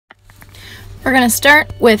We're going to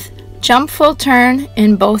start with jump full turn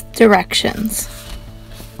in both directions.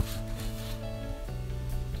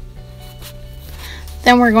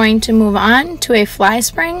 Then we're going to move on to a fly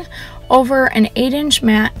spring over an 8-inch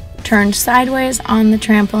mat turned sideways on the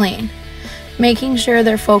trampoline, making sure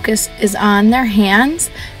their focus is on their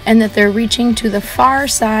hands and that they're reaching to the far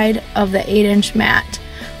side of the 8-inch mat,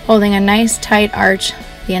 holding a nice tight arch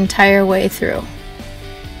the entire way through.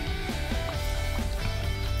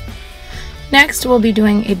 Next, we'll be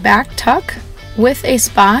doing a back tuck with a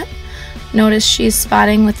spot. Notice she's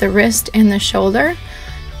spotting with the wrist and the shoulder,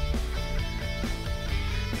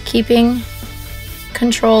 keeping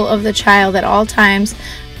control of the child at all times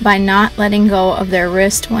by not letting go of their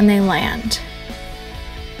wrist when they land.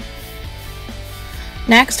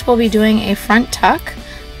 Next, we'll be doing a front tuck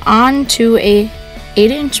onto a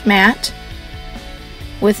 8-inch mat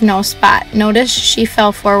with no spot. Notice she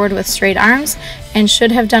fell forward with straight arms and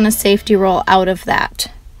should have done a safety roll out of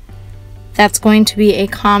that. That's going to be a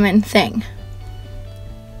common thing.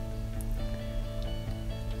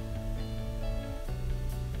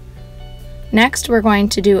 Next, we're going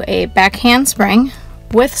to do a back handspring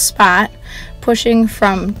with spot, pushing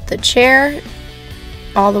from the chair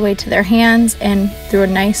all the way to their hands and through a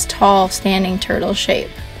nice tall standing turtle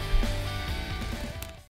shape.